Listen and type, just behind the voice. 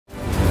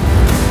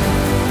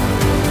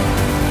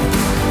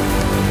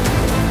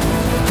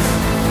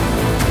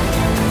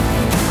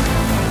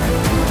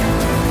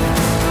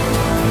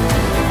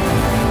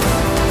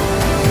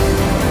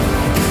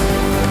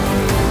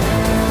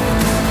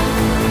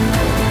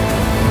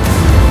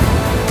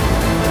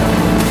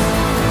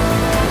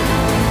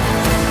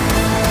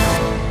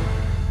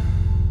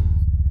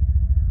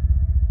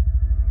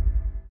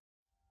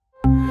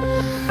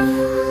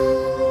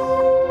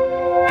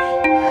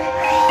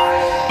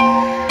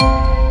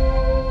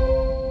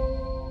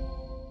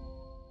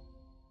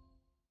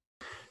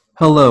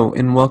Hello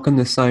and welcome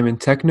to CIMON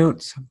Tech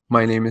Notes.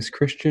 My name is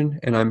Christian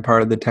and I'm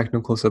part of the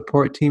technical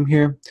support team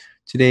here.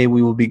 Today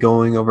we will be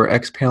going over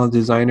Xpanel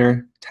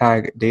Designer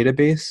tag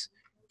database.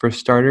 For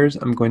starters,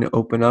 I'm going to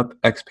open up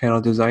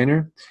Xpanel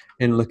Designer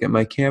and look at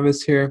my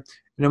canvas here,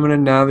 and I'm going to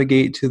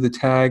navigate to the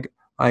tag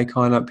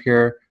icon up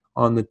here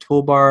on the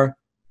toolbar,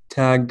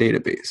 tag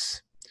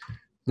database.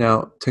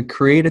 Now to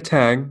create a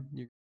tag,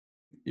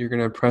 you're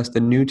going to press the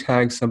new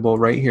tag symbol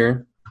right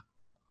here,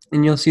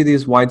 and you'll see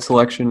these wide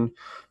selection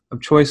of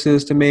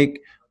choices to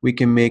make. We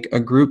can make a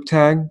group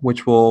tag,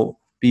 which will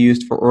be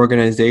used for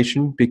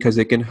organization because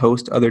it can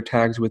host other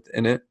tags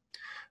within it.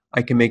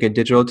 I can make a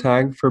digital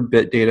tag for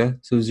bit data,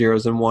 so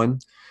zeros and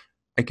ones.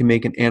 I can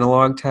make an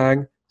analog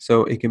tag,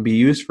 so it can be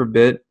used for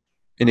bit,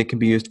 and it can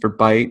be used for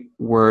byte,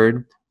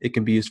 word. It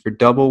can be used for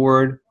double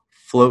word,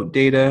 float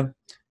data,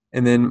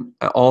 and then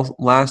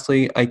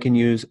lastly, I can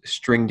use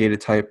string data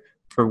type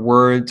for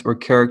words or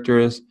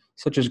characters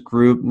such as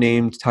group,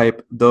 name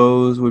type.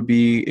 Those would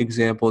be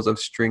examples of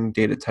string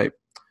data type.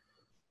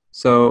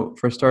 So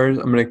for starters,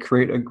 I'm going to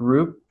create a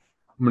group.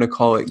 I'm going to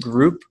call it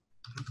group.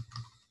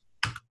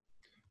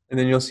 And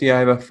then you'll see I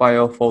have a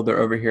file folder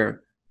over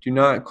here. Do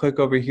not click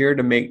over here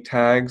to make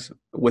tags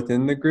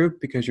within the group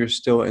because you're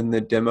still in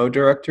the demo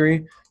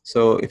directory.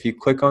 So if you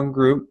click on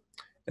group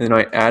and then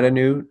I add a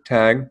new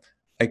tag,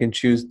 I can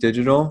choose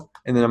digital,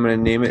 and then I'm going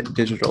to name it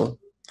digital.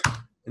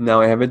 And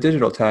now I have a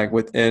digital tag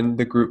within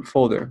the group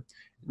folder.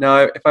 Now,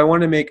 if I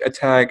want to make a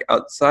tag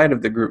outside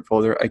of the group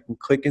folder, I can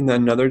click in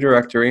another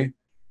directory,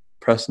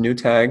 press new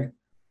tag,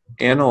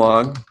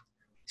 analog,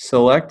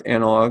 select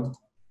analog,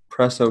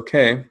 press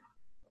OK,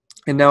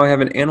 and now I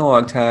have an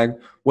analog tag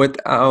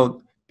without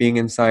being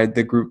inside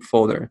the group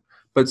folder.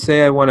 But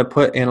say I want to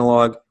put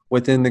analog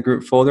within the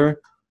group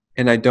folder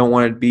and I don't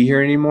want it to be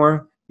here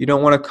anymore, you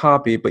don't want to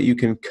copy, but you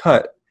can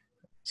cut.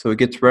 So it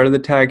gets rid of the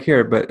tag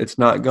here, but it's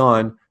not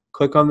gone.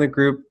 Click on the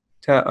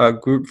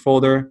group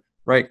folder,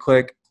 right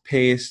click,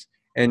 paste,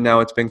 and now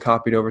it's been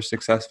copied over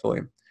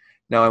successfully.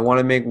 Now I want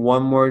to make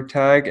one more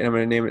tag, and I'm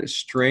going to name it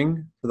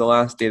string for the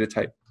last data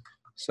type.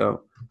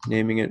 So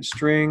naming it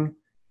string.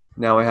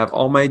 Now I have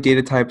all my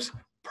data types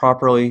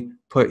properly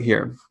put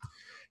here.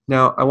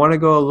 Now I want to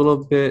go a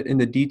little bit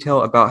into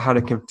detail about how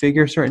to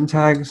configure certain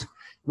tags.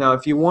 Now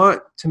if you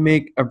want to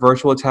make a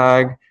virtual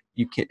tag,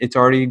 it's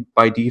already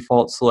by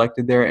default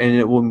selected there, and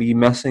it will be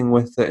messing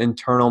with the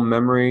internal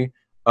memory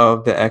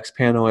of the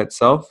Xpanel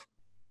itself.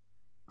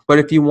 But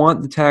if you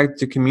want the tag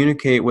to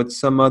communicate with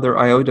some other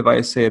I/O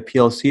device, say a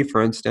PLC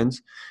for instance,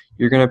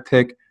 you're going to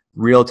pick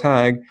real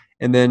tag,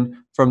 and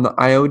then from the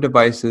I/O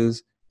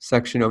devices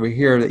section over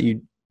here that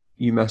you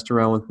messed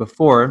around with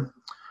before,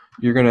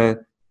 you're going to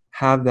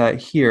have that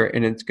here,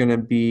 and it's going to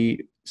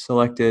be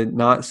selected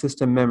not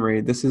system memory.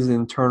 This is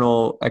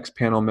internal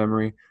Xpanel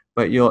memory,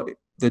 but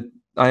the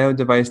I/O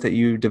device that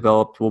you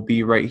developed will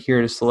be right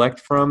here to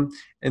select from,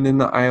 and then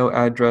the I/O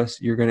address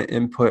you're going to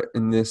input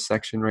in this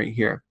section right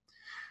here.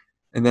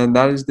 And then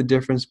that is the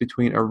difference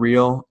between a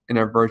real and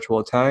a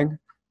virtual tag.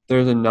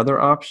 There's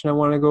another option I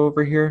want to go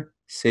over here,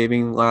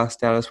 saving last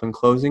status when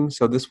closing.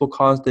 So this will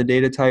cause the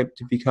data type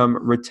to become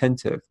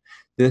retentive.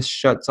 This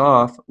shuts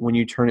off when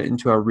you turn it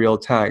into a real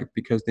tag,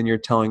 because then you're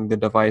telling the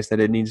device that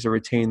it needs to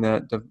retain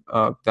that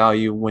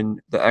value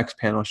when the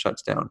Xpanel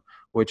shuts down,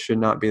 which should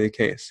not be the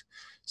case.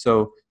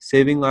 So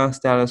saving last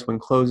status when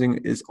closing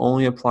is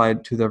only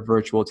applied to the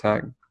virtual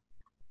tag.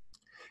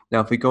 Now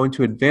if we go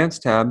into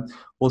Advanced tab,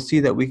 we'll see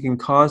that we can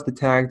cause the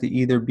tag to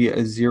either be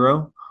a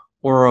 0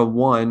 or a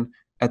 1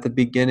 at the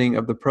beginning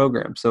of the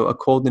program. So a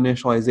cold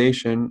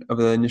initialization of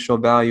the initial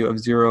value of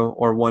 0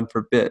 or 1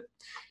 for bit.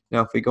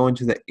 Now if we go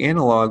into the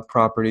analog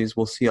properties,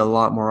 we'll see a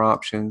lot more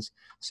options.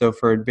 So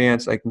for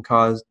advanced, I can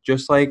cause,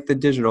 just like the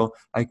digital,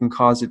 I can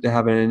cause it to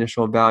have an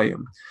initial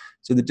value.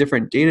 So the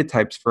different data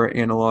types for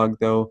analog,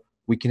 though,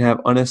 we can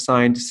have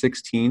unassigned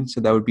 16, so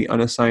that would be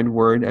unassigned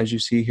word. As you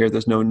see here,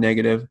 there's no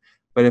negative.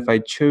 But if I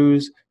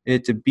choose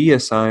it to be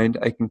assigned,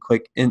 I can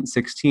click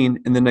int16,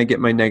 and then I get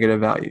my negative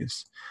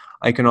values.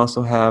 I can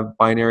also have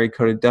binary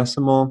coded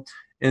decimal,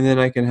 and then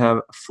I can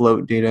have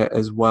float data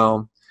as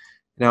well.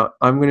 Now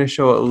I'm going to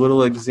show a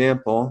little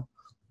example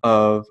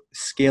of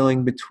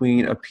scaling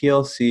between a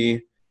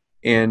PLC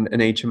and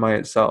an HMI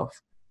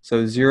itself.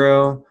 So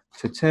 0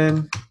 to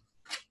 10.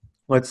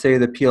 Let's say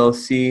the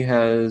PLC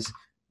has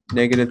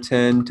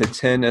 -10 to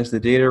 10 as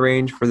the data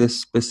range for this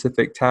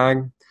specific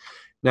tag.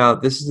 Now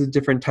this is a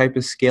different type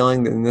of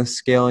scaling than this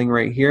scaling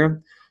right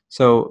here.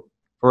 So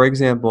for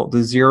example,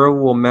 the 0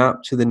 will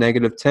map to the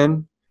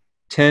 -10,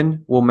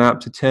 10 will map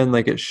to 10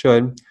 like it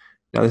should.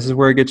 Now this is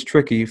where it gets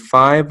tricky.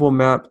 5 will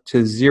map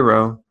to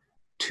 0,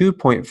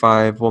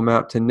 2.5 will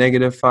map to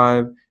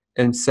 -5,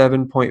 and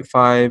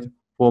 7.5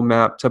 will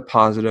map to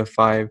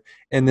 +5,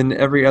 and then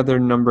every other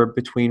number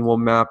between will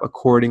map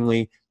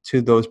accordingly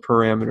to those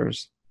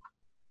parameters.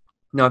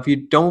 Now if you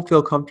don't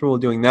feel comfortable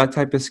doing that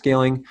type of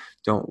scaling,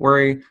 don't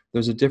worry.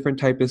 There's a different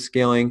type of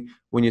scaling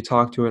when you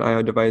talk to an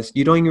I/O device.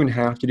 You don't even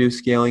have to do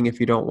scaling if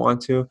you don't want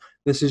to.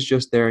 This is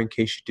just there in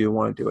case you do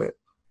want to do it.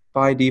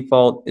 By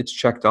default, it's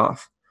checked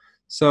off.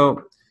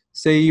 So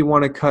say you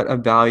want to cut a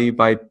value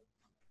by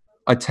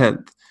a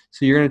tenth.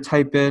 So you're going to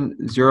type in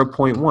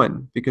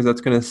 0.1 because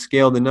that's going to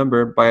scale the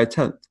number by a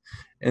tenth.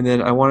 And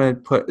then I want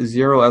to put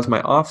 0 as my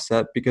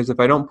offset because if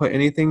I don't put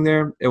anything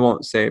there, it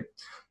won't save.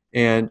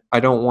 And I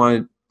don't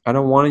want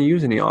to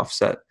use any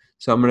offset.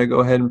 So I'm going to go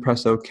ahead and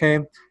press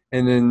OK.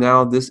 And then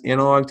now this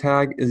analog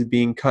tag is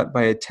being cut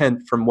by a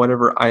tenth from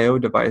whatever I/O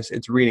device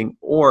it's reading.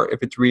 Or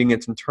if it's reading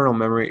its internal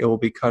memory, it will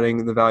be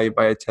cutting the value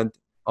by a tenth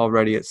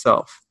already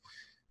itself.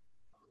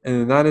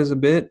 And that is a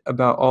bit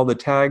about all the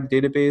tag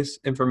database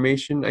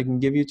information I can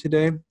give you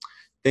today.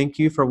 Thank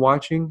you for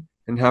watching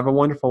and have a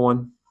wonderful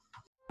one.